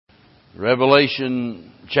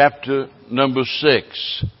Revelation chapter number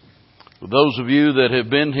 6. For those of you that have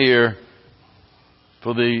been here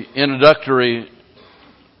for the introductory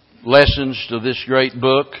lessons to this great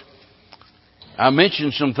book, I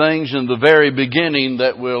mentioned some things in the very beginning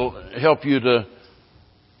that will help you to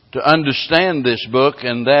understand this book,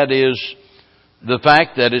 and that is the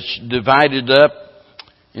fact that it's divided up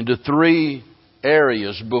into three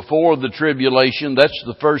areas. Before the tribulation, that's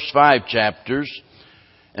the first 5 chapters.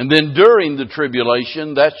 And then during the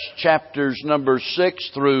tribulation, that's chapters number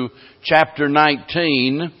 6 through chapter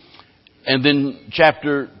 19. And then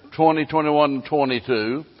chapter 20, 21, and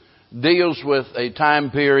 22 deals with a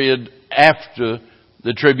time period after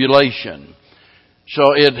the tribulation.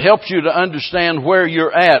 So it helps you to understand where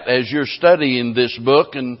you're at as you're studying this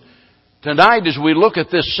book. And tonight, as we look at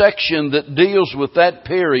this section that deals with that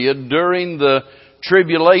period during the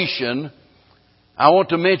tribulation, I want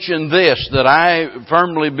to mention this, that I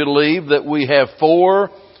firmly believe that we have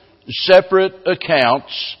 4 separate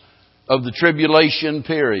accounts of the tribulation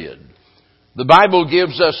period. The Bible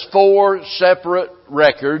gives us 4 separate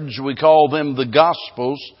records. We call them the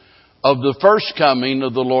Gospels of the first coming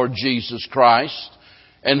of the Lord Jesus Christ.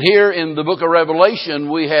 And here in the book of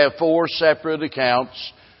Revelation, we have 4 separate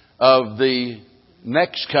accounts of the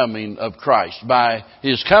next coming of Christ. By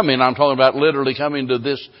His coming, I'm talking about literally coming to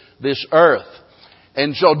this earth.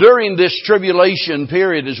 And so during this tribulation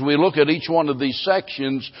period, as we look at each one of these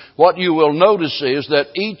sections, what you will notice is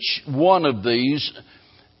that each one of these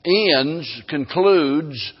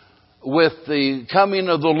concludes with the coming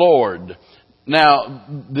of the Lord. Now,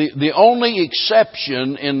 the only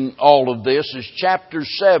exception in all of this is chapter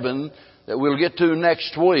 7 that we'll get to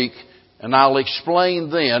next week, and I'll explain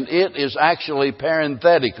then. It is actually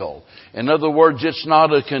parenthetical. In other words, it's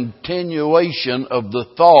not a continuation of the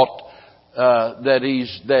thought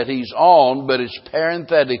that he's on, but it's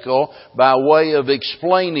parenthetical by way of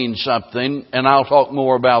explaining something, and I'll talk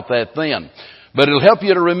more about that then. But it'll help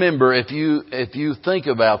you to remember, if you think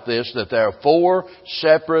about this, that there are 4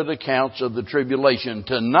 separate accounts of the tribulation.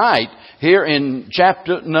 Tonight, here in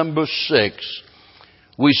chapter number 6,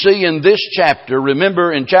 we see in this chapter,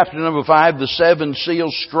 remember in chapter number 5, the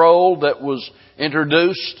 7-seal scroll that was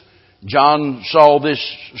introduced. John saw this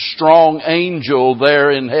strong angel there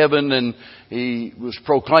in heaven, and he was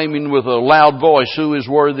proclaiming with a loud voice, "Who is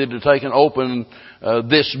worthy to take and open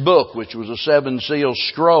this book," which was a 7-seal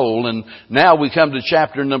scroll. And now we come to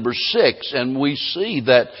chapter number 6, and we see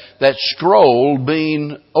that scroll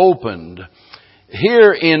being opened.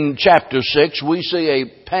 Here in chapter 6, we see a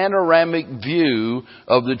panoramic view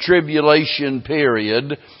of the tribulation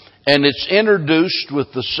period, and it's introduced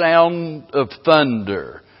with the sound of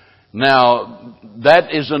thunder. Now,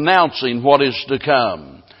 that is announcing what is to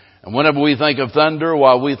come. And whenever we think of thunder,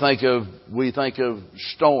 we think of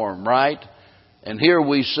storm, right? And here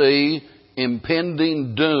we see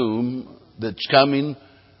impending doom that's coming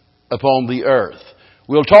upon the earth.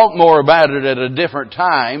 We'll talk more about it at a different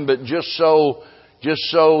time, but just so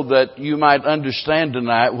that you might understand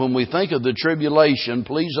tonight, when we think of the tribulation,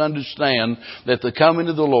 please understand that the coming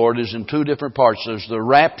of the Lord is in 2 different parts. There's the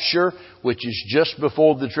rapture, which is just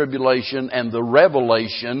before the tribulation, and the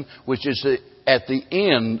revelation, which is at the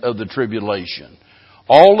end of the tribulation.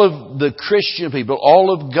 All of the Christian people,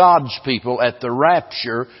 all of God's people at the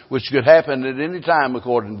rapture, which could happen at any time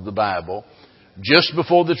according to the Bible, just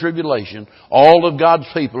before the tribulation, all of God's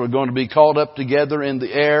people are going to be caught up together in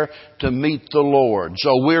the air to meet the Lord.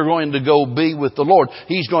 So we're going to go be with the Lord.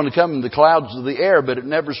 He's going to come in the clouds of the air, but it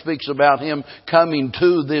never speaks about Him coming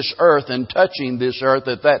to this earth and touching this earth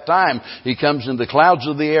at that time. He comes in the clouds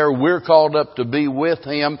of the air. We're called up to be with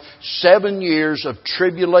Him. 7 years of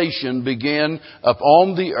tribulation begin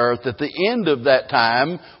upon the earth. At the end of that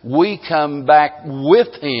time, we come back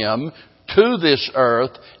with Him to this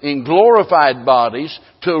earth in glorified bodies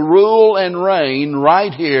to rule and reign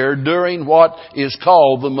right here during what is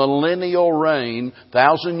called the millennial reign,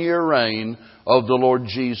 1,000-year reign of the Lord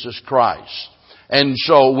Jesus Christ. And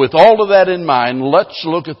so with all of that in mind, let's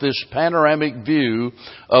look at this panoramic view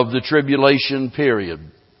of the tribulation period.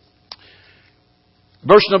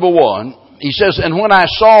 Verse number 1, he says, "And when I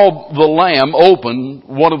saw the Lamb open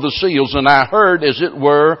one of the seals, and I heard, as it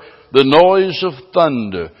were, the noise of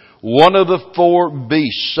thunder, one of the 4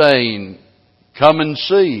 beasts saying, 'Come and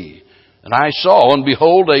see.' And I saw, and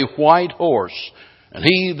behold, a white horse. And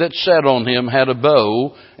he that sat on him had a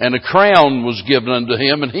bow, and a crown was given unto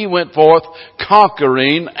him. And he went forth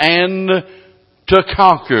conquering and to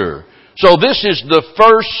conquer." So this is the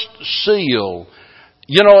first seal.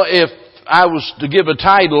 You know, if I was to give a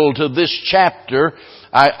title to this chapter,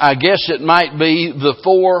 I guess it might be The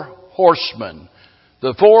 4 Horsemen.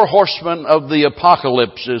 The four horsemen of the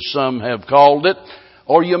apocalypse, as some have called it,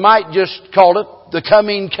 or you might just call it the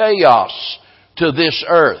coming chaos to this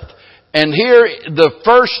earth. And here, the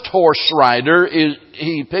first horse rider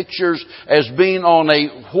he pictures as being on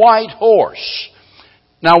a white horse.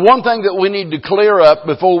 Now, one thing that we need to clear up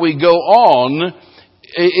before we go on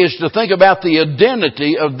is to think about the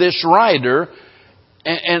identity of this rider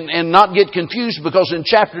and not get confused, because in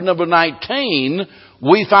chapter number 19,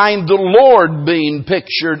 we find the Lord being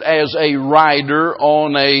pictured as a rider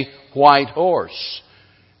on a white horse.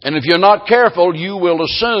 And if you're not careful, you will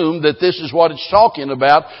assume that this is what it's talking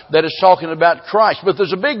about, that it's talking about Christ. But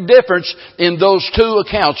there's a big difference in those two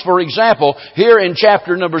accounts. For example, here in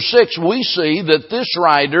chapter number 6, we see that this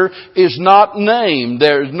rider is not named.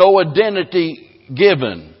 There's no identity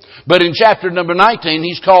given. But in chapter number 19,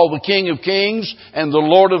 he's called the King of Kings and the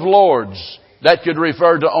Lord of Lords. That could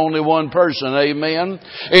refer to only one person, amen?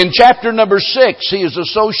 In chapter number 6, he is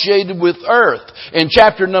associated with earth. In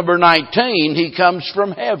chapter number 19, he comes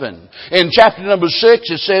from heaven. In chapter number 6,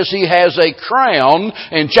 it says he has a crown.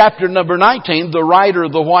 In chapter number 19, the rider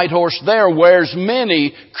of the white horse there wears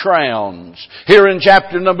many crowns. Here in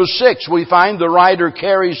chapter number 6, we find the rider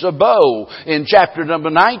carries a bow. In chapter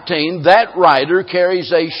number 19, that rider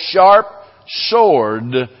carries a sharp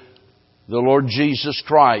sword, the Lord Jesus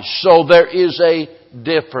Christ. So there is a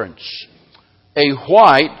difference. A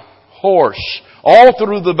white horse. All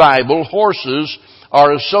through the Bible, horses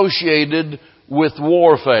are associated with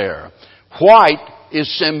warfare. White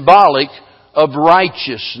is symbolic of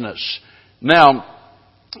righteousness. Now,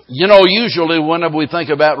 usually whenever we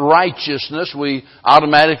think about righteousness, we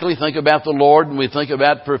automatically think about the Lord and we think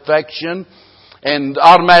about perfection. And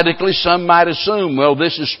automatically some might assume, well,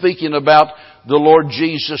 this is speaking about the Lord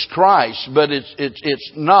Jesus Christ. But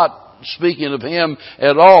it's not speaking of Him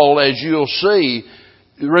at all, as you'll see.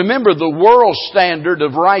 Remember, the world standard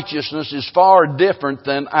of righteousness is far different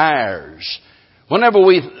than ours. Whenever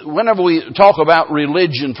we talk about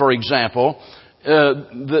religion, for example,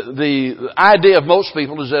 the idea of most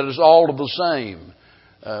people is that it's all of the same.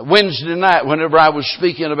 Wednesday night, whenever I was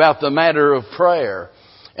speaking about the matter of prayer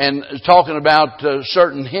and talking about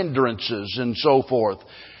certain hindrances and so forth,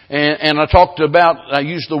 and I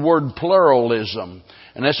used the word pluralism.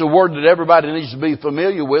 And that's a word that everybody needs to be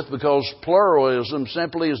familiar with, because pluralism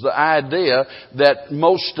simply is the idea that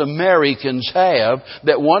most Americans have,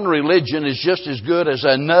 that one religion is just as good as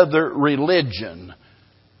another religion.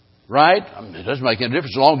 Right? I mean, it doesn't make any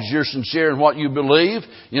difference as long as you're sincere in what you believe.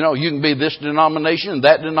 You can be this denomination,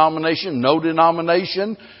 that denomination, no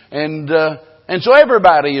denomination. And so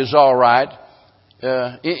everybody is all right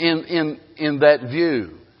in that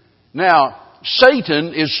view. Now,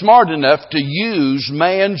 Satan is smart enough to use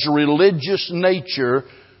man's religious nature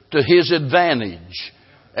to his advantage.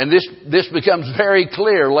 And this becomes very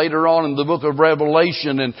clear later on in the book of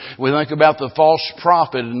Revelation, and we think about the false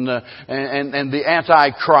prophet and the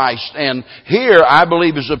Antichrist. And here, I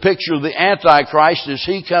believe, is a picture of the Antichrist as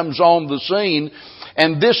he comes on the scene.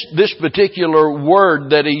 And this particular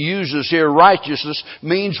word that he uses here, righteousness,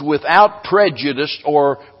 means without prejudice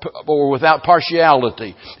or without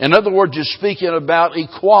partiality. In other words, it's speaking about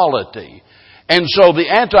equality. And so the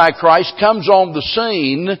Antichrist comes on the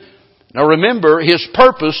scene. Now remember, his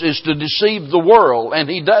purpose is to deceive the world, and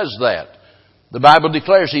he does that. The Bible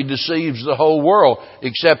declares he deceives the whole world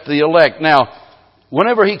except the elect. Now,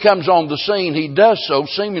 whenever he comes on the scene, he does so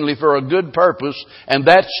seemingly for a good purpose, and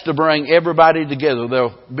that's to bring everybody together.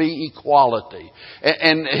 There'll be equality.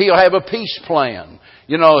 And he'll have a peace plan.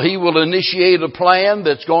 He will initiate a plan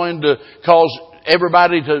that's going to cause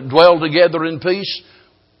everybody to dwell together in peace.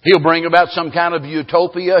 He'll bring about some kind of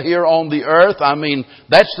utopia here on the earth. I mean,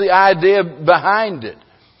 that's the idea behind it.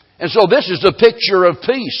 And so this is a picture of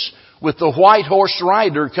peace, with the white horse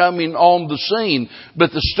rider coming on the scene. But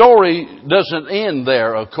the story doesn't end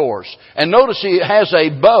there, of course. And notice he has a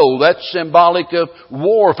bow. That's symbolic of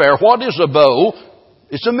warfare. What is a bow?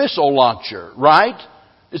 It's a missile launcher, right?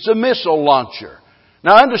 It's a missile launcher.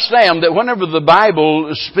 Now understand that whenever the Bible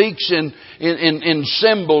speaks in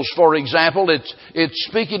symbols, for example, it's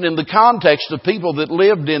speaking in the context of people that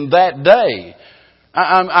lived in that day.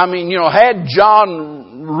 I mean, had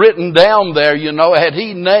John written down there, had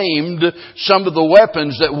he named some of the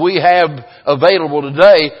weapons that we have available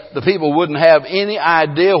today, the people wouldn't have any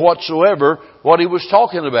idea whatsoever what he was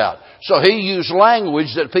talking about. So he used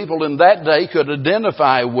language that people in that day could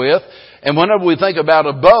identify with. And whenever we think about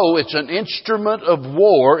a bow, it's an instrument of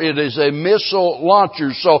war. It is a missile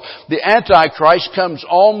launcher. So the Antichrist comes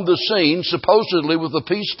on the scene supposedly with a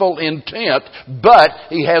peaceful intent, but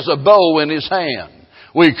he has a bow in his hand.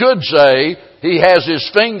 We could say he has his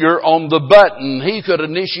finger on the button. He could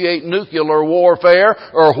initiate nuclear warfare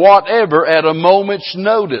or whatever at a moment's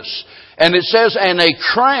notice. And it says, and a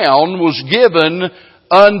crown was given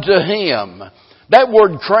unto him. That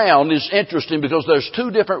word crown is interesting because there's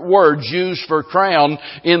two different words used for crown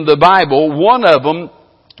in the Bible. One of them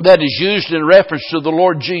that is used in reference to the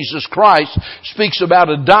Lord Jesus Christ speaks about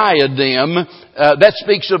a diadem. That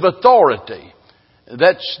speaks of authority.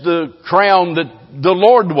 That's the crown that the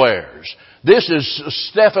Lord wears. This is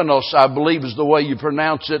Stephanos, I believe is the way you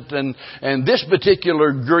pronounce it. And this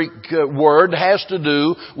particular Greek word has to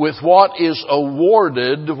do with what is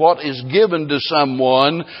awarded, what is given to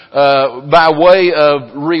someone by way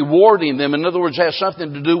of rewarding them. In other words, it has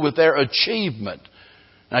something to do with their achievement.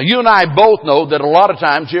 Now, you and I both know that a lot of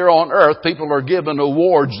times here on earth, people are given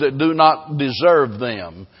awards that do not deserve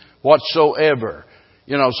them whatsoever.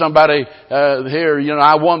 You know, somebody here,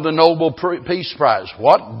 I won the Nobel Peace Prize.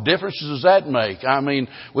 What difference does that make? I mean,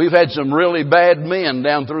 we've had some really bad men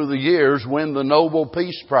down through the years win the Nobel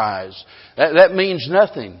Peace Prize. That means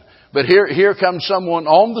nothing. But here comes someone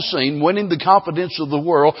on the scene winning the confidence of the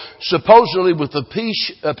world, supposedly with a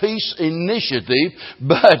peace initiative,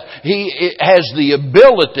 but he has the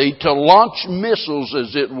ability to launch missiles,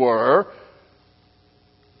 as it were,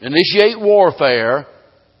 initiate warfare,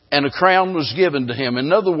 and a crown was given to him.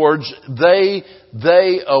 In other words,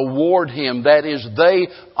 they award him. That is, they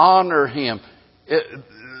honor him.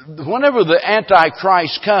 Whenever the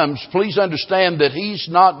Antichrist comes, please understand that he's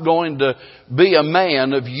not going to be a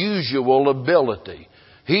man of usual ability.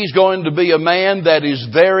 He's going to be a man that is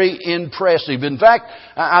very impressive. In fact,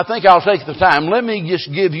 I think I'll take the time. Let me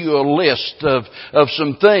just give you a list of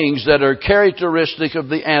some things that are characteristic of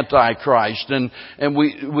the Antichrist. And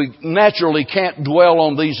we naturally can't dwell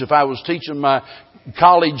on these. If I was teaching my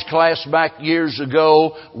college class back years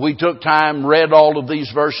ago, we took time, read all of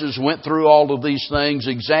these verses, went through all of these things,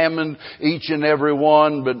 examined each and every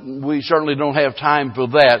one, but we certainly don't have time for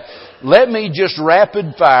that. Let me just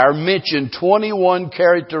rapid fire mention 21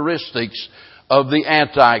 characteristics of the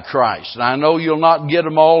Antichrist. And I know you'll not get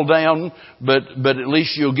them all down, but at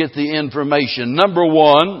least you'll get the information. Number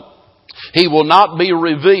one, he will not be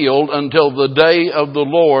revealed until the day of the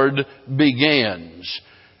Lord begins.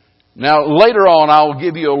 Now, later on, I'll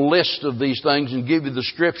give you a list of these things and give you the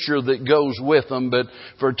scripture that goes with them, but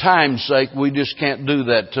for time's sake, we just can't do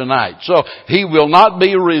that tonight. So, he will not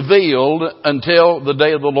be revealed until the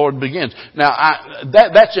day of the Lord begins. Now,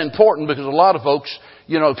 that's important because a lot of folks,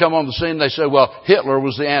 come on the scene and they say, well, Hitler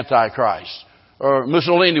was the Antichrist, or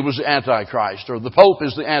Mussolini was the Antichrist, or the Pope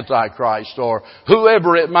is the Antichrist, or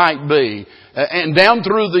whoever it might be. And down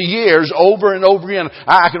through the years, over and over again,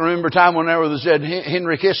 I can remember a time whenever they said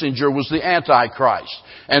Henry Kissinger was the Antichrist.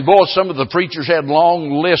 And boy, some of the preachers had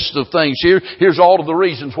long lists of things. Here's all of the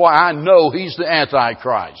reasons why I know he's the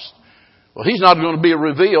Antichrist. Well, he's not going to be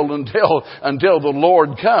revealed until the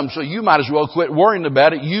Lord comes. So you might as well quit worrying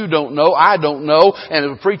about it. You don't know. I don't know.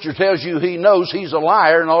 And if a preacher tells you he knows, he's a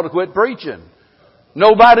liar and ought to quit preaching.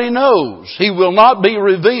 Nobody knows. He will not be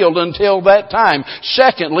revealed until that time.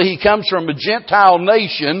 Secondly, he comes from a Gentile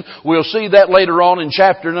nation. We'll see that later on in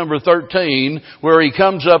chapter number 13, where he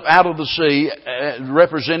comes up out of the sea,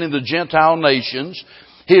 representing the Gentile nations.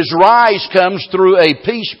 His rise comes through a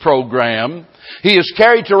peace program. He is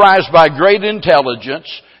characterized by great intelligence.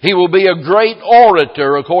 He will be a great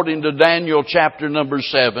orator, according to Daniel chapter number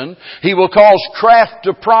 7. He will cause craft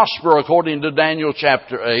to prosper, according to Daniel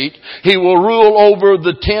chapter 8. He will rule over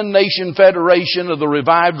the 10-nation federation of the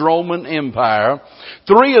revived Roman Empire.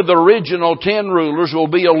 3 of the original 10 rulers will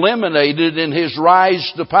be eliminated in his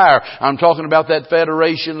rise to power. I'm talking about that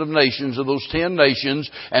federation of nations, of those 10 nations.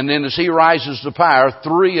 And then as he rises to power,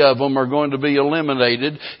 3 of them are going to be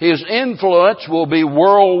eliminated. His influence will be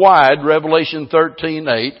worldwide, Revelation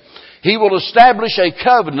 13:8. He will establish a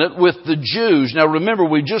covenant with the Jews. Now remember,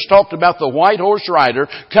 we just talked about the white horse rider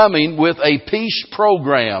coming with a peace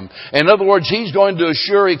program. In other words, he's going to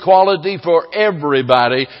assure equality for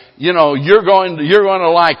everybody. You're going to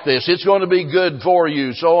like this. It's going to be good for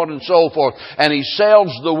you, so on and so forth. And he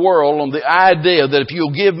sells the world on the idea that if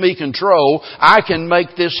you'll give me control, I can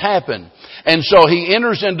make this happen. And so he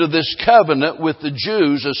enters into this covenant with the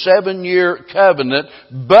Jews, a 7-year covenant,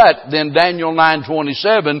 but then Daniel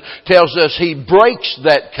 9:27 tells us he breaks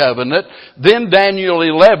that covenant. Then Daniel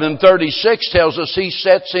 11:36 tells us he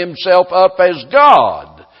sets himself up as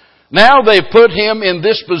God. Now they've put him in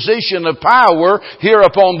this position of power here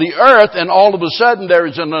upon the earth, and all of a sudden there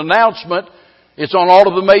is an announcement. It's on all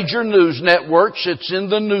of the major news networks. It's in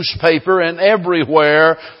the newspaper and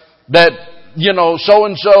everywhere that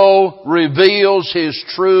so-and-so reveals his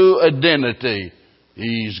true identity.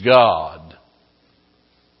 He's God.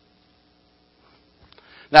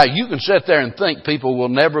 Now, you can sit there and think people will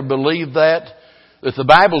never believe that. But the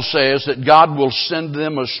Bible says that God will send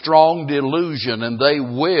them a strong delusion and they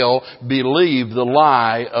will believe the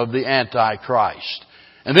lie of the Antichrist.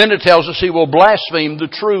 And then it tells us he will blaspheme the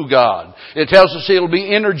true God. It tells us he'll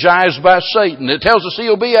be energized by Satan. It tells us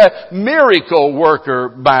he'll be a miracle worker,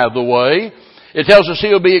 by the way. It tells us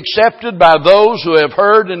he'll be accepted by those who have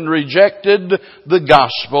heard and rejected the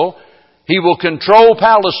gospel. He will control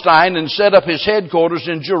Palestine and set up his headquarters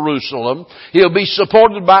in Jerusalem. He'll be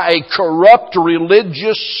supported by a corrupt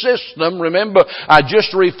religious system. Remember, I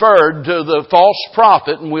just referred to the false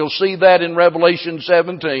prophet, and we'll see that in Revelation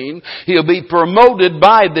 17. He'll be promoted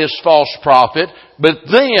by this false prophet, but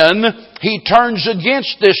then he turns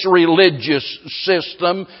against this religious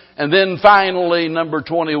system. And then finally, number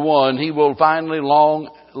 21, he will finally, long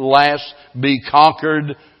last, be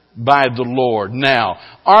conquered by the Lord. Now,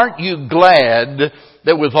 aren't you glad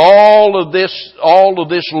that with all of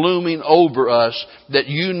this looming over us, that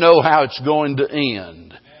you know how it's going to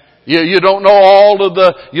end? You don't know all of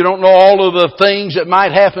the things that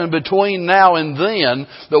might happen between now and then,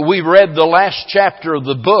 but we've read the last chapter of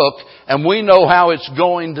the book and we know how it's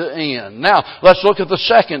going to end. Now, let's look at the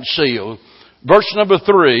second seal. Verse number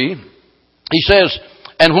 3, he says,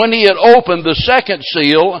 "And when he had opened the second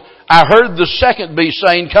seal, I heard the second beast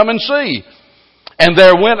saying, 'Come and see.' And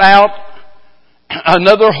there went out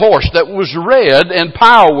another horse that was red, and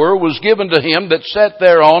power was given to him that sat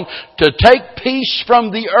thereon to take peace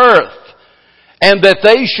from the earth, and that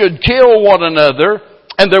they should kill one another.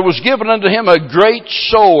 And there was given unto him a great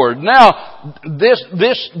sword." Now, this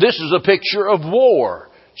is a picture of war.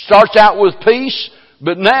 Starts out with peace,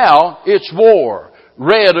 but now it's war.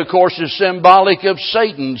 Red, of course, is symbolic of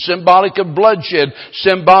Satan, symbolic of bloodshed,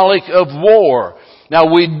 symbolic of war. Now,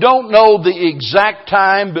 we don't know the exact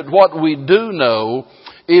time, but what we do know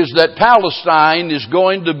is that Palestine is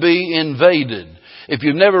going to be invaded. If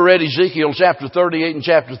you've never read Ezekiel chapter 38 and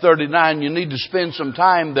chapter 39, you need to spend some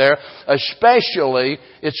time there.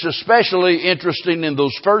 It's especially interesting in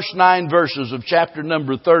those first 9 verses of chapter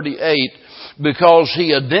number 38, because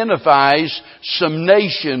he identifies some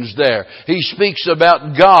nations there. He speaks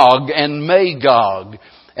about Gog and Magog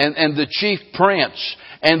and the chief prince.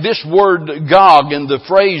 And this word Gog and the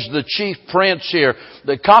phrase the chief prince here,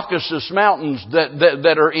 the Caucasus Mountains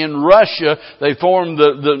that are in Russia, they form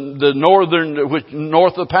the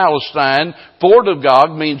north of Palestine. Fort of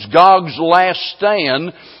Gog means Gog's last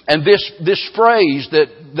stand. And this phrase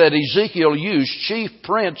that Ezekiel used, chief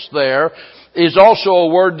prince there, is also a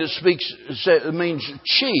word that means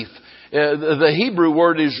chief. The Hebrew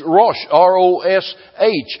word is Rosh,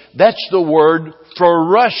 R-O-S-H. That's the word for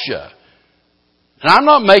Russia. And I'm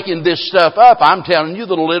not making this stuff up. I'm telling you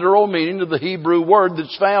the literal meaning of the Hebrew word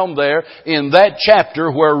that's found there in that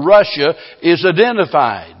chapter where Russia is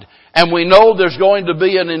identified. And we know there's going to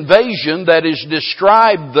be an invasion that is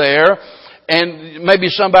described there. And maybe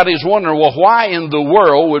somebody is wondering, well, why in the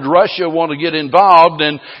world would Russia want to get involved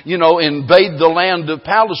and, invade the land of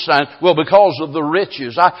Palestine? Well, because of the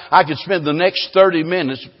riches. I could spend the next 30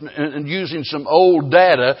 minutes using some old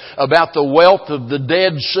data about the wealth of the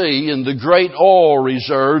Dead Sea and the great oil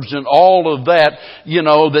reserves and all of that,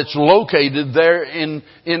 that's located there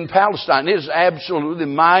in Palestine. It is absolutely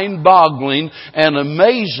mind-boggling and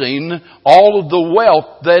amazing, all of the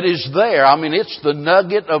wealth that is there. I mean, it's the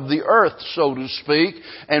nugget of the earth, so to speak,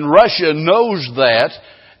 and Russia knows that,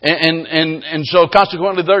 and so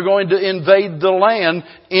consequently they're going to invade the land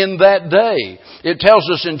in that day. It tells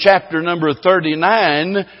us in chapter number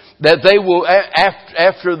 39 that they will,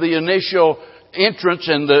 after the initial entrance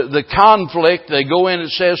and the conflict, they go in, it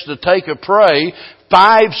says, to take a prey.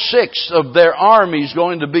 5/6 of their army is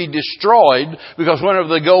going to be destroyed, because whenever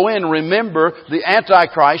they go in, remember, the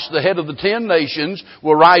Antichrist, the head of the 10 nations,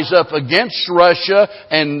 will rise up against Russia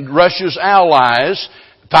and Russia's allies.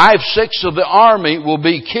 5/6 of the army will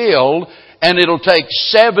be killed, and it'll take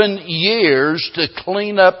 7 years to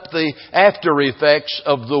clean up the after effects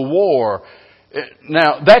of the war.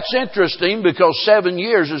 Now, that's interesting, because 7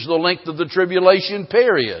 years is the length of the tribulation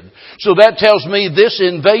period. So that tells me this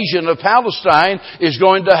invasion of Palestine is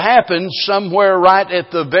going to happen somewhere right at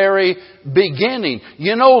the very beginning.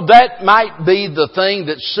 That might be the thing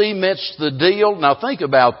that cements the deal. Now think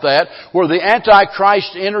about that, where the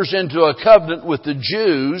Antichrist enters into a covenant with the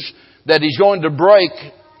Jews that he's going to break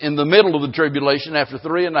in the middle of the tribulation after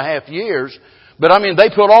 3.5 years. But they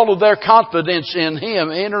put all of their confidence in him,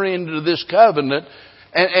 entering into this covenant.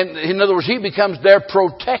 And in other words, he becomes their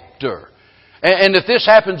protector. And if this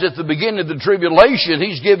happens at the beginning of the tribulation,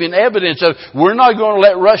 He's giving evidence of, we're not going to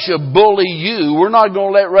let Russia bully you. We're not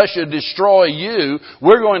going to let Russia destroy you.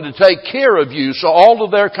 We're going to take care of you. So all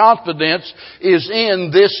of their confidence is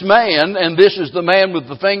in this man, and this is the man with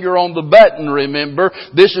the finger on the button, remember.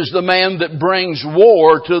 This is the man that brings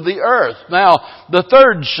war to the earth. Now, the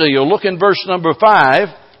third seal, look in verse number 5.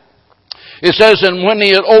 It says, and when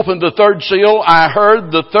He had opened the third seal, I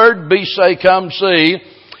heard the third beast say, come see.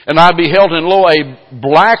 And I beheld, and lo, a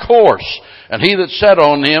black horse, and he that sat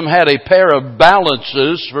on him had a pair of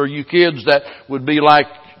balances. For you kids, that would be like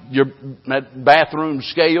your bathroom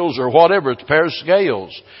scales or whatever. It's a pair of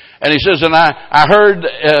scales. And he says, and I heard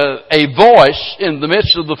a voice in the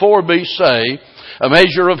midst of the four beasts say, a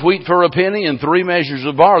measure of wheat for a penny, and 3 measures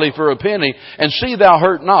of barley for a penny, and see thou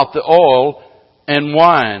hurt not the oil and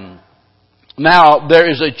wine. Now, there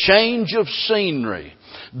is a change of scenery.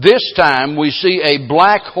 This time we see a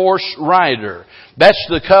black horse rider. That's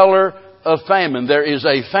the color of famine. There is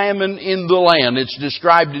a famine in the land. It's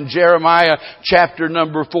described in Jeremiah chapter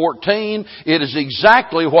number 14. It is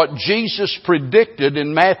exactly what Jesus predicted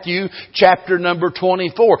in Matthew chapter number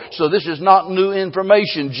 24. So this is not new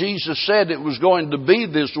information. Jesus said it was going to be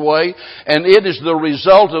this way, and it is the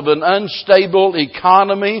result of an unstable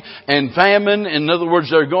economy and famine. In other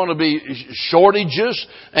words, there are going to be shortages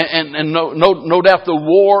and no doubt the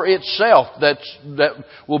war itself that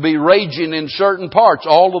will be raging in certain parts.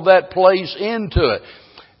 All of that plays into it.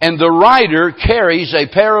 And the rider carries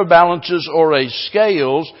a pair of balances or a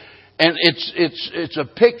scales, and it's a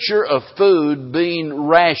picture of food being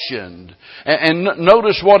rationed. And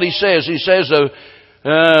notice what he says. He says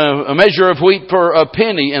a measure of wheat for a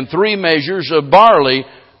penny, and 3 measures of barley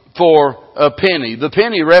for a penny. The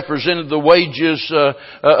penny represented the wages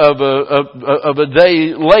of a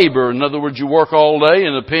day labor. In other words, you work all day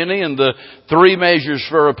in a penny, and the 3 measures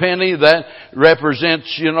for a penny, that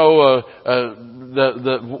represents,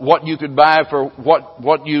 what you could buy for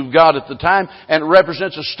what you've got at the time, and it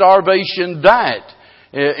represents a starvation diet.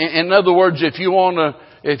 In other words, if you want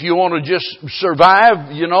to just survive,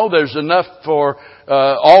 there's enough for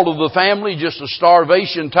all of the family, just a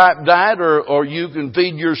starvation type diet, or you can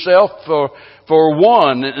feed yourself for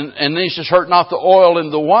one. And then he says, hurt not the oil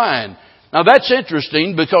and the wine. Now that's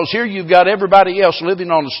interesting, because here you've got everybody else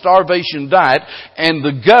living on a starvation diet, and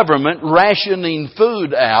the government rationing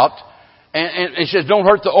food out. And it says, don't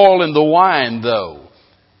hurt the oil and the wine, though.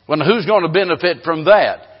 Well, now, who's going to benefit from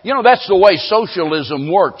that? That's the way socialism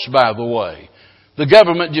works, by the way. The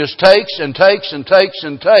government just takes and takes and takes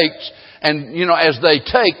and takes. And, as they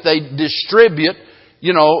take, they distribute,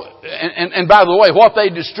 and by the way, what they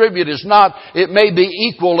distribute is not, it may be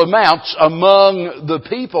equal amounts among the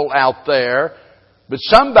people out there, but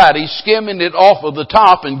somebody's skimming it off of the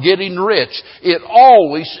top and getting rich. It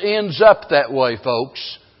always ends up that way,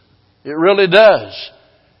 folks. It really does.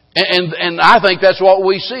 And I think that's what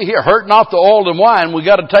we see here. Hurt not the oil and wine. We've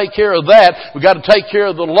got to take care of that. We've got to take care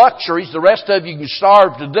of the luxuries. The rest of you can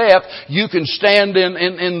starve to death. You can stand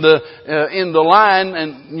in the line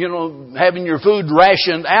and, having your food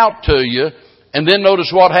rationed out to you. And then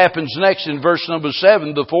notice what happens next in verse number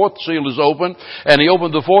 7. The 4th seal is open. And he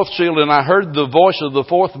opened the 4th seal, and I heard the voice of the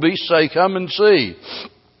 4th beast say, come and see.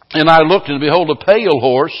 And I looked, and behold, a pale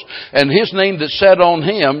horse, and his name that sat on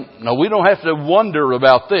him. Now, we don't have to wonder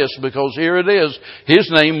about this, because here it is.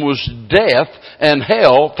 His name was Death, and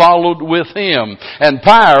hell followed with him. And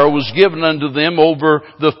power was given unto them over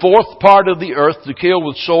the 4th part of the earth to kill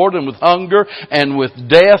with sword and with hunger and with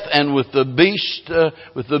death and with the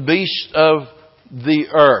beast of the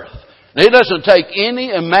earth. Now, it doesn't take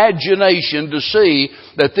any imagination to see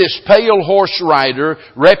that this pale horse rider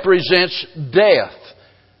represents death.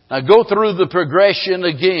 Now go through the progression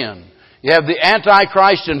again. You have the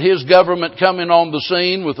Antichrist and his government coming on the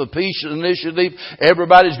scene with a peace initiative.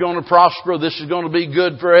 Everybody's going to prosper. This is going to be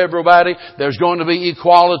good for everybody. There's going to be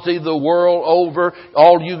equality the world over.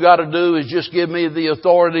 All you got to do is just give me the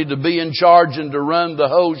authority to be in charge and to run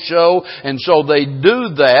the whole show. And so they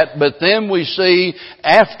do that. But then we see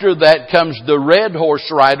after that comes the red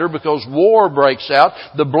horse rider, because war breaks out.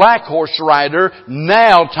 The black horse rider.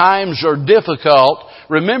 Now times are difficult.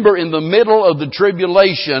 Remember, in the middle of the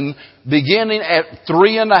tribulation, beginning at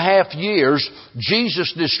 3.5 years,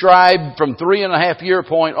 Jesus described from 3.5 year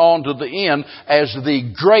point on to the end as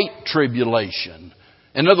the Great Tribulation.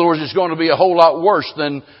 In other words, it's going to be a whole lot worse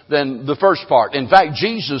than the first part. In fact,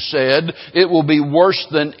 Jesus said it will be worse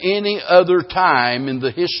than any other time in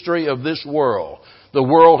the history of this world. The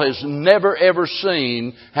world has never ever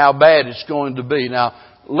seen how bad it's going to be. Now,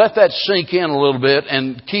 let that sink in a little bit,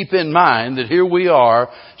 and keep in mind that here we are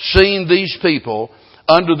seeing these people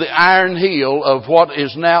under the iron heel of what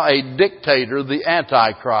is now a dictator, the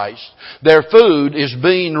Antichrist. Their food is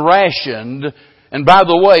being rationed. And by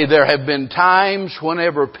the way, there have been times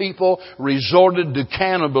whenever people resorted to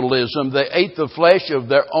cannibalism, they ate the flesh of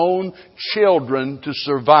their own children to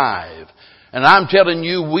survive. And I'm telling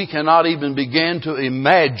you, we cannot even begin to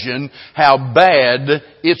imagine how bad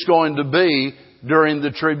it's going to be during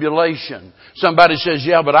the tribulation. Somebody says,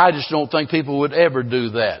 yeah, but I just don't think people would ever do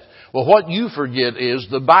that. Well, what you forget is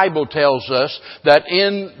the Bible tells us that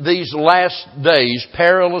in these last days,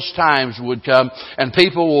 perilous times would come and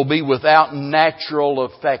people will be without natural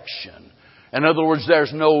affection. In other words,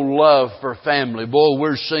 there's no love for family. Boy,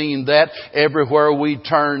 we're seeing that everywhere we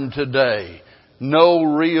turn today. No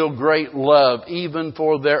real great love, even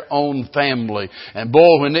for their own family. And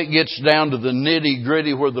boy, when it gets down to the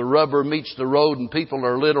nitty-gritty where the rubber meets the road and people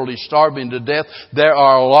are literally starving to death, there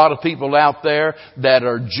are a lot of people out there that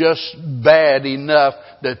are just bad enough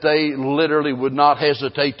that they literally would not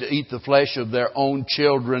hesitate to eat the flesh of their own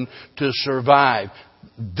children to survive.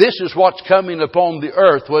 This is what's coming upon the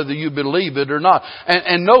earth, whether you believe it or not.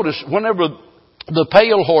 And notice, whenever the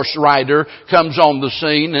pale horse rider comes on the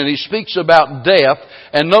scene and he speaks about death,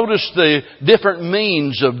 and notice the different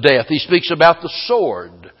means of death. He speaks about the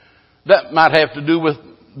sword. That might have to do with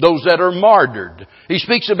those that are martyred. He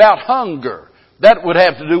speaks about hunger. That would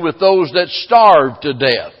have to do with those that starve to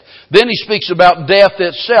death. Then he speaks about death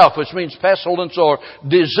itself, which means pestilence or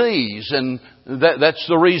disease, and that's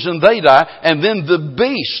the reason they die. And then the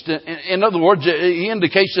beast. In other words, he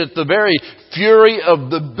indicates that the very fury of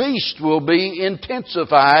the beast will be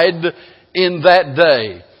intensified in that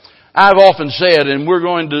day. I've often said, and we're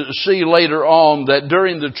going to see later on, that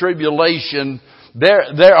during the tribulation,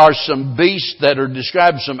 there are some beasts that are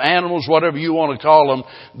described, some animals, whatever you want to call them,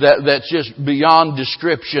 that's just beyond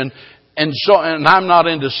description. And I'm not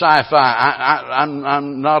into sci-fi.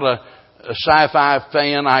 I'm not a sci-fi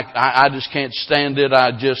fan. I just can't stand it.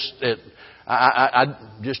 I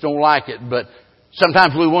just don't like it. But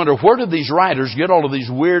sometimes we wonder, where do these writers get all of these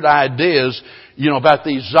weird ideas, about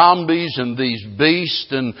these zombies and these beasts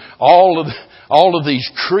and all of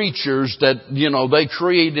these creatures that, they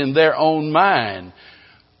create in their own mind.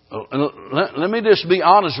 Let me just be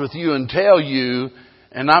honest with you and tell you,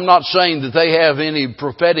 and I'm not saying that they have any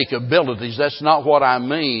prophetic abilities. That's not what I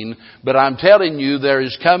mean. But I'm telling you, there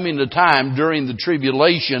is coming a time during the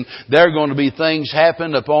tribulation, there are going to be things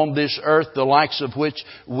happen upon this earth, the likes of which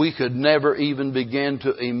we could never even begin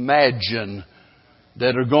to imagine,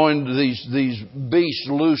 that are going to these beasts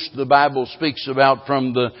loosed, the Bible speaks about,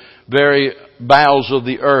 from the very bowels of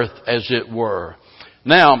the earth, as it were.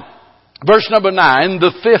 Now, verse number 9,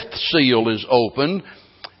 the fifth seal is opened.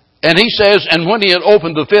 And he says, and when he had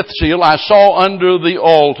opened the fifth seal, I saw under the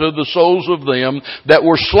altar the souls of them that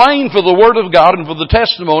were slain for the word of God and for the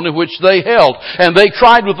testimony which they held. And they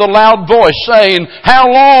cried with a loud voice, saying, How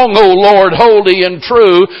long, O Lord, holy and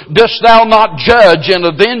true, dost thou not judge and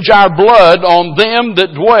avenge our blood on them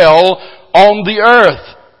that dwell on the earth?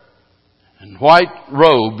 And white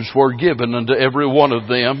robes were given unto every one of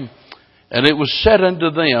them. And it was said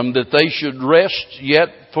unto them that they should rest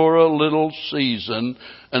yet for a little season,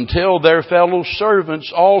 until their fellow servants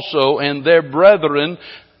also and their brethren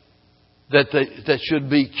that should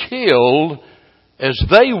be killed as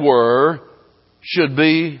they were should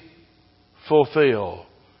be fulfilled.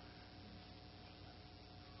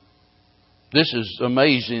 This is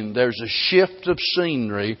amazing. There's a shift of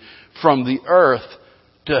scenery from the earth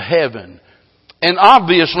to heaven. And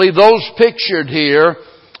obviously those pictured here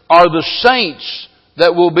are the saints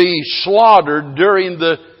that will be slaughtered during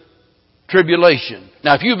the tribulation.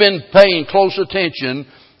 Now, if you've been paying close attention,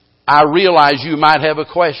 I realize you might have a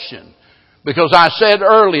question. Because I said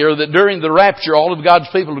earlier that during the rapture, all of God's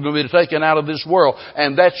people are going to be taken out of this world.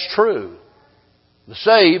 And that's true. The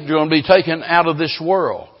saved are going to be taken out of this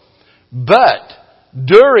world. But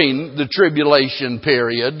during the tribulation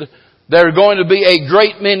period, there are going to be a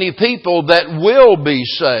great many people that will be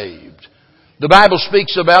saved. The Bible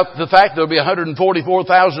speaks about the fact there will be 144,000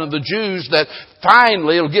 of the Jews that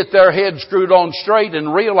finally will get their heads screwed on straight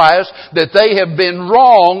and realize that they have been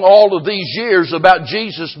wrong all of these years about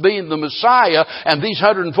Jesus being the Messiah. And these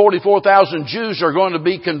 144,000 Jews are going to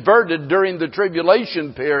be converted during the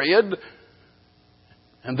tribulation period.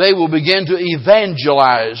 And they will begin to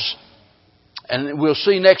evangelize. And we'll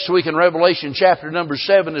see next week in Revelation chapter number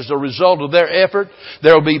 7, as a result of their effort,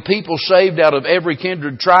 there will be people saved out of every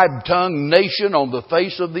kindred, tribe, tongue, nation on the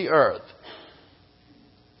face of the earth.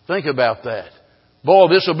 Think about that. Boy,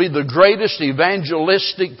 this will be the greatest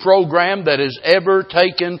evangelistic program that has ever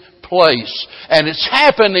taken place. And it's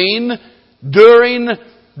happening during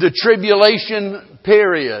the tribulation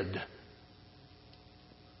period.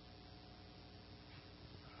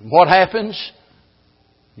 What happens?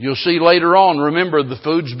 You'll see later on, remember, the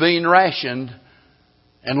food's being rationed.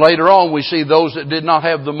 And later on we see those that did not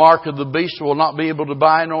have the mark of the beast will not be able to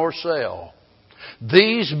buy nor sell.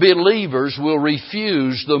 These believers will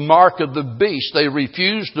refuse the mark of the beast. They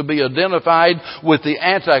refuse to be identified with the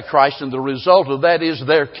Antichrist, and the result of that is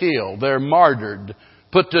they're killed. They're martyred,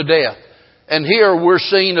 put to death. And here we're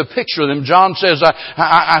seeing a picture of them. John says,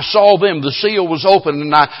 I saw them. The seal was open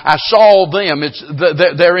and I saw them.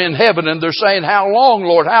 They're in heaven and they're saying, how long,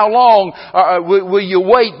 Lord? How long will you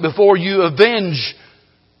wait before you avenge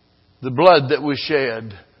the blood that was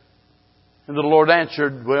shed? And the Lord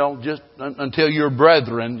answered, well, just until your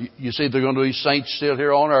brethren, you see, they're going to be saints still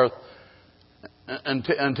here on earth,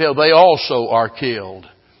 until they also are killed.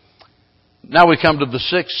 Now we come to the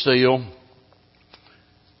sixth seal.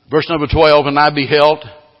 Verse number 12, and I beheld,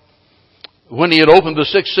 when he had opened the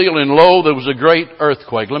sixth seal, and lo, there was a great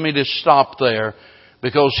earthquake. Let me just stop there,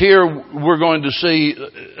 because here we're going to see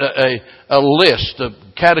a list of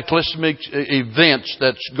cataclysmic events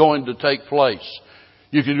that's going to take place.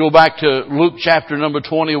 You can go back to Luke chapter number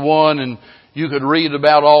 21, and you could read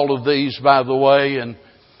about all of these, by the way, and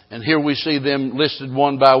here we see them listed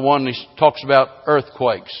one by one. He talks about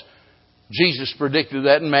earthquakes. Jesus predicted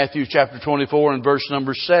that in Matthew chapter 24 and verse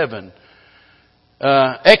number 7.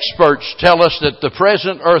 Experts tell us that the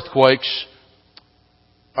present earthquakes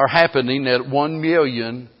are happening at 1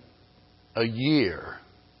 million a year.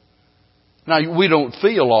 Now, we don't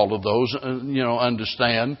feel all of those,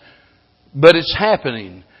 understand, but it's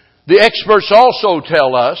happening. The experts also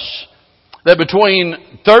tell us that between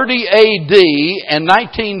 30 AD and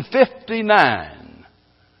 1959,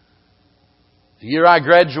 the year I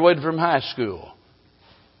graduated from high school,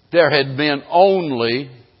 there had been only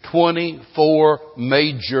 24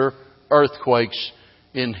 major earthquakes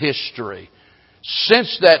in history.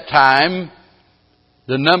 Since that time,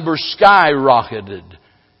 the number skyrocketed.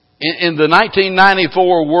 In the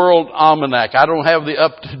 1994 World Almanac, I don't have the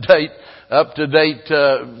up-to-date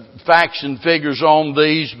facts and figures on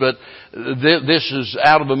these, but this is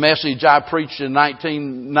out of a message I preached in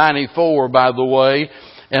 1994, by the way.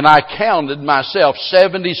 And I counted myself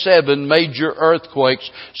 77 major earthquakes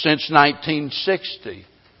since 1960.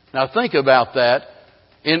 Now think about that.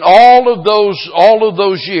 In all of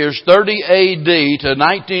those years, 30 AD to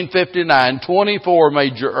 1959, 24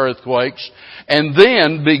 major earthquakes. And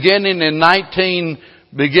then beginning in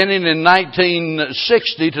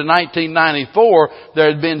 1960 to 1994,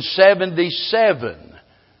 there had been 77.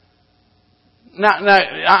 Now,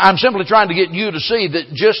 I'm simply trying to get you to see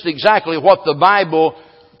that just exactly what the Bible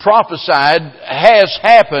prophesied has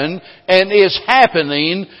happened and is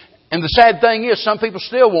happening. And the sad thing is, some people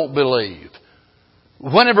still won't believe.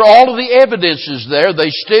 Whenever all of the evidence is there, they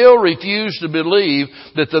still refuse to believe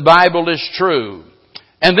that the Bible is true.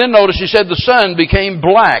 And then notice he said the sun became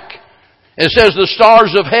black. It says the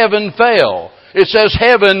stars of heaven fell. It says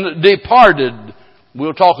heaven departed.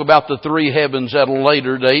 We'll talk about the three heavens at a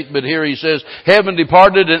later date, but here he says heaven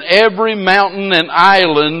departed and every mountain and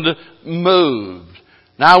island moved.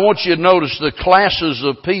 Now I want you to notice the classes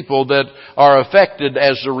of people that are affected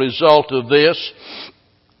as a result of this.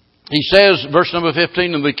 He says, verse number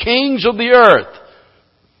 15, and the kings of the earth,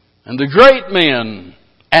 and the great men,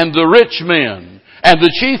 and the rich men, and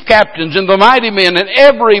the chief captains, and the mighty men, and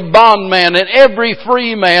every bondman, and every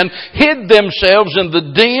free man hid themselves in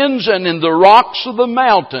the dens and in the rocks of the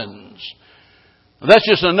mountains. That's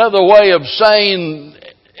just another way of saying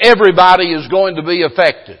everybody is going to be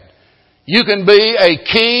affected. You can be a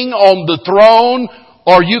king on the throne,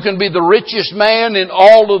 or you can be the richest man in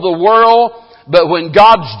all of the world. But when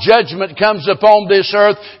God's judgment comes upon this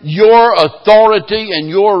earth, your authority and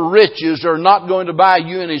your riches are not going to buy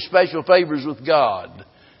you any special favors with God.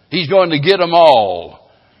 He's going to get them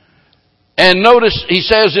all. And notice he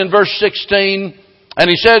says in verse 16, and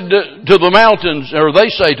he said to the mountains, or they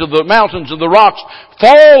say to the mountains and the rocks,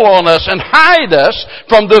 fall on us and hide us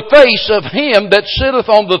from the face of him that sitteth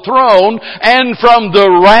on the throne and from the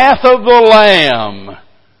wrath of the Lamb.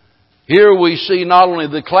 Here we see not only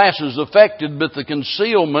the classes affected, but the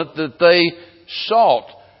concealment that they sought.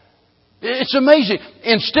 It's amazing.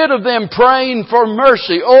 Instead of them praying for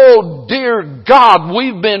mercy, oh dear God,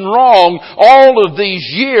 we've been wrong all of these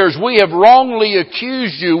years. We have wrongly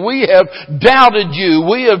accused you. We have doubted you.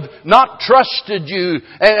 We have not trusted you.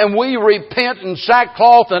 And we repent in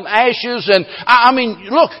sackcloth and ashes. And I mean,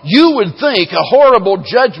 look, you would think a horrible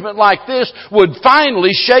judgment like this would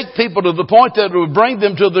finally shake people to the point that it would bring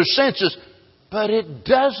them to their senses. But it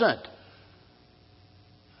doesn't.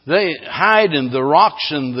 They hide in the rocks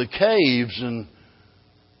and the caves, and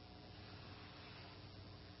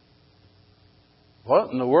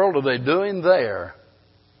What in the world are they doing there?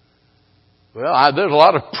 Well, there's a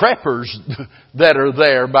lot of preppers that are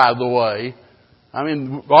there, by the way. I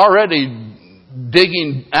mean, already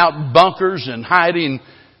digging out bunkers and hiding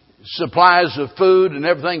supplies of food and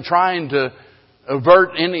everything, trying to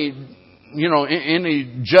avert any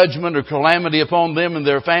judgment or calamity upon them and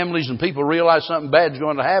their families, and people realize something bad is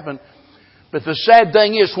going to happen. But the sad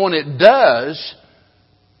thing is, when it does,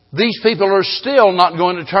 these people are still not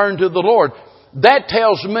going to turn to the Lord. That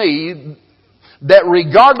tells me that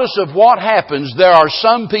regardless of what happens, there are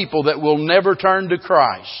some people that will never turn to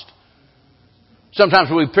Christ. Sometimes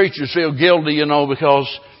we preachers feel guilty,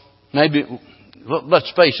 because maybe,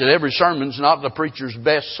 let's face it, every sermon's not the preacher's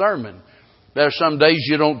best sermon. There are some days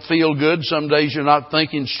you don't feel good, some days you're not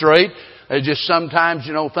thinking straight. It's just sometimes,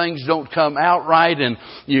 things don't come out right, and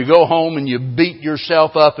you go home and you beat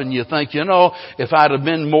yourself up and you think, if I'd have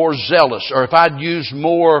been more zealous, or if I'd used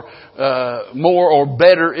more or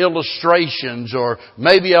better illustrations, or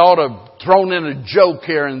maybe I ought to have thrown in a joke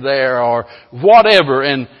here and there, or whatever,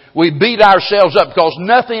 and we beat ourselves up because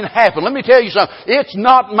nothing happened. Let me tell you something. It's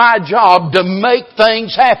not my job to make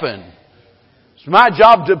things happen. It's my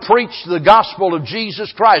job to preach the gospel of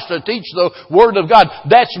Jesus Christ, to teach the Word of God.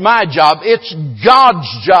 That's my job. It's God's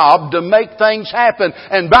job to make things happen.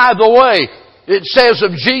 And by the way, it says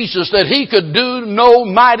of Jesus that He could do no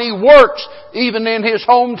mighty works even in His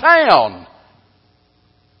hometown.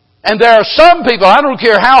 And there are some people, I don't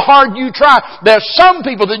care how hard you try, there are some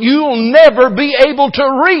people that you'll never be able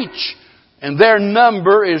to reach. And their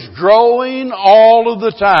number is growing all of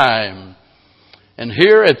the time. And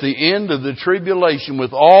here at the end of the tribulation,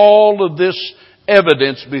 with all of this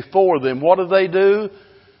evidence before them, what do?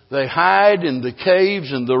 They hide in the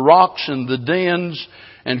caves and the rocks and the dens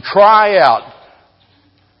and cry out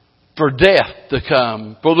for death to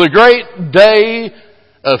come. For the great day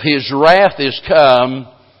of His wrath is come,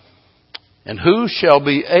 and who shall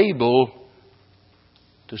be able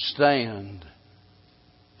to stand?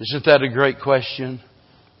 Isn't that a great question?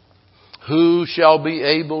 Who shall be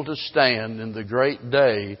able to stand in the great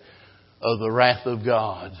day of the wrath of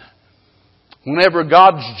God? Whenever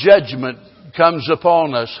God's judgment comes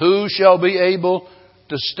upon us, who shall be able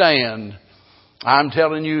to stand? I'm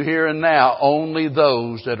telling you here and now, only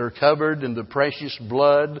those that are covered in the precious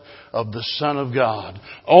blood of the Son of God.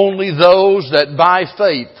 Only those that by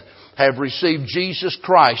faith have received Jesus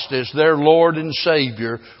Christ as their Lord and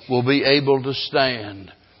Savior will be able to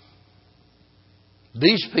stand.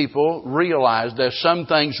 These people realize there's some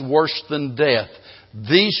things worse than death.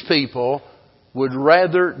 These people would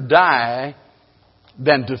rather die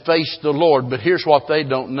than to face the Lord. But here's what they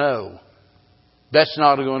don't know. That's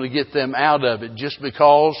not going to get them out of it. Just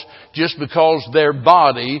because their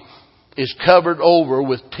body is covered over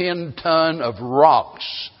with 10 tons of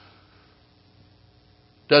rocks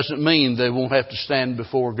doesn't mean they won't have to stand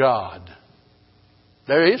before God.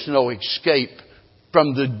 There is no escape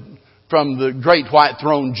from the great white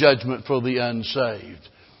throne judgment for the unsaved.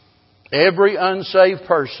 Every unsaved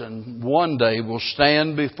person one day will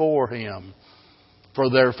stand before Him for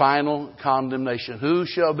their final condemnation. Who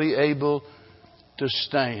shall be able to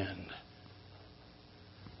stand?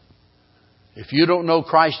 If you don't know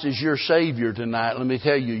Christ as your Savior tonight, let me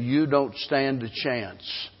tell you, you don't stand a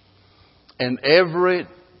chance. And every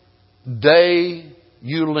day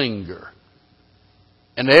you linger,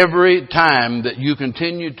 and every time that you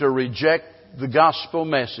continue to reject the gospel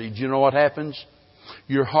message, you know what happens?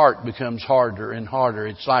 Your heart becomes harder and harder.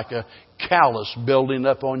 It's like a callus building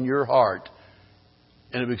up on your heart.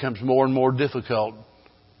 And it becomes more and more difficult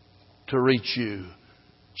to reach you.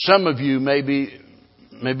 Some of you may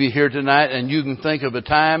be here tonight and you can think of a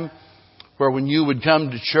time where when you would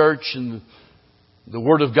come to church and the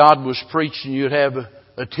Word of God was preached and you'd have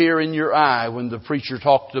a tear in your eye when the preacher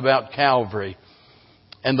talked about Calvary.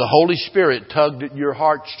 And the Holy Spirit tugged at your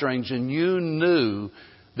heartstrings and you knew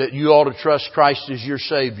that you ought to trust Christ as your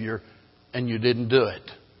Savior, and you didn't do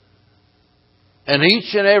it. And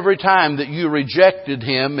each and every time that you rejected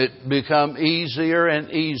Him, it became easier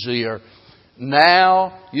and easier.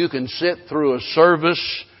 Now you can sit through a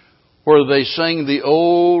service where they sing the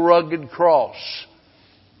old rugged cross,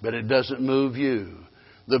 but it doesn't move you.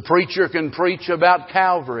 The preacher can preach about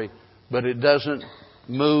Calvary, but it doesn't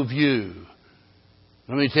move you.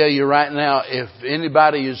 Let me tell you right now, if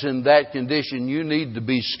anybody is in that condition, you need to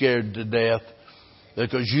be scared to death,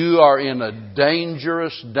 because you are in a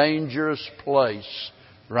dangerous, dangerous place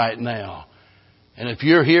right now. And if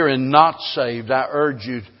you're here and not saved, I urge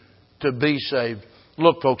you to be saved.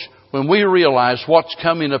 Look, folks, when we realize what's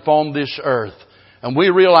coming upon this earth, and we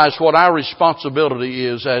realize what our responsibility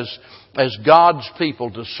is as as God's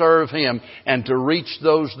people to serve Him and to reach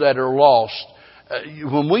those that are lost.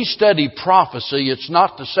 When we study prophecy, it's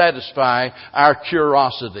not to satisfy our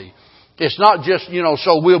curiosity. It's not just,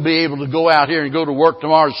 so we'll be able to go out here and go to work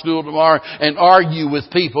tomorrow, school tomorrow, and argue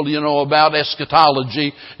with people, about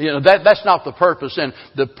eschatology. That's not the purpose. And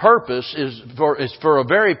the purpose is for a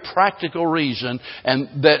very practical reason,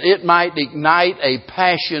 and that it might ignite a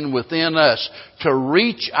passion within us to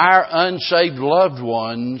reach our unsaved loved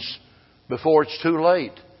ones before it's too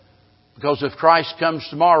late. Because if Christ comes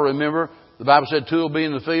tomorrow, remember, the Bible said 2 will be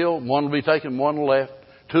in the field, 1 will be taken, 1 left.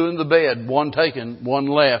 2 in the bed, 1 taken, 1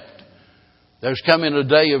 left. There's coming a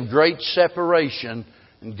day of great separation,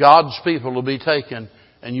 and God's people will be taken,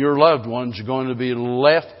 and your loved ones are going to be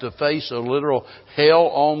left to face a literal hell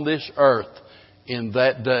on this earth in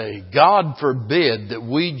that day. God forbid that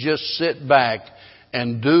we just sit back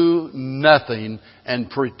and do nothing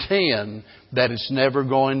and pretend that it's never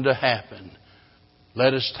going to happen.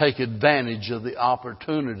 Let us take advantage of the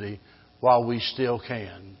opportunity while we still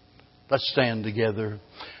can. Let's stand together.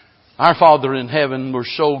 Our Father in heaven, we're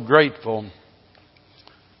so grateful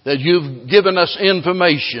that You've given us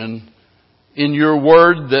information in Your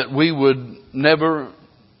Word that we would never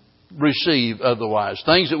receive otherwise.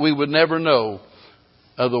 Things that we would never know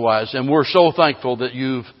otherwise. And we're so thankful that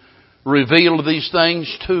You've revealed these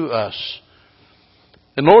things to us.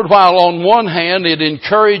 And Lord, while on one hand it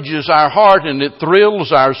encourages our heart and it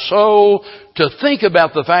thrills our soul to think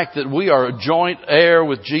about the fact that we are a joint heir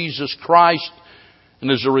with Jesus Christ, and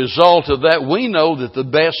as a result of that we know that the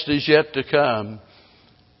best is yet to come.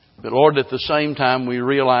 But Lord, at the same time we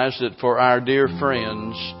realize that for our dear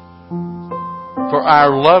friends, for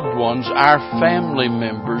our loved ones, our family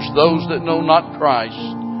members, those that know not Christ,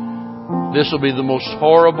 this will be the most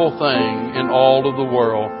horrible thing in all of the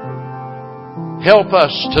world. Help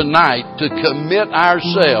us tonight to commit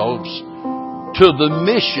ourselves to the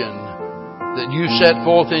mission that You set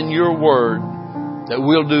forth in Your Word, that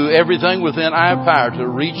we'll do everything within our power to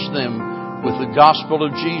reach them with the gospel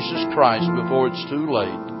of Jesus Christ before it's too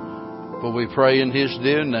late. For we pray in His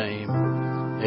dear name.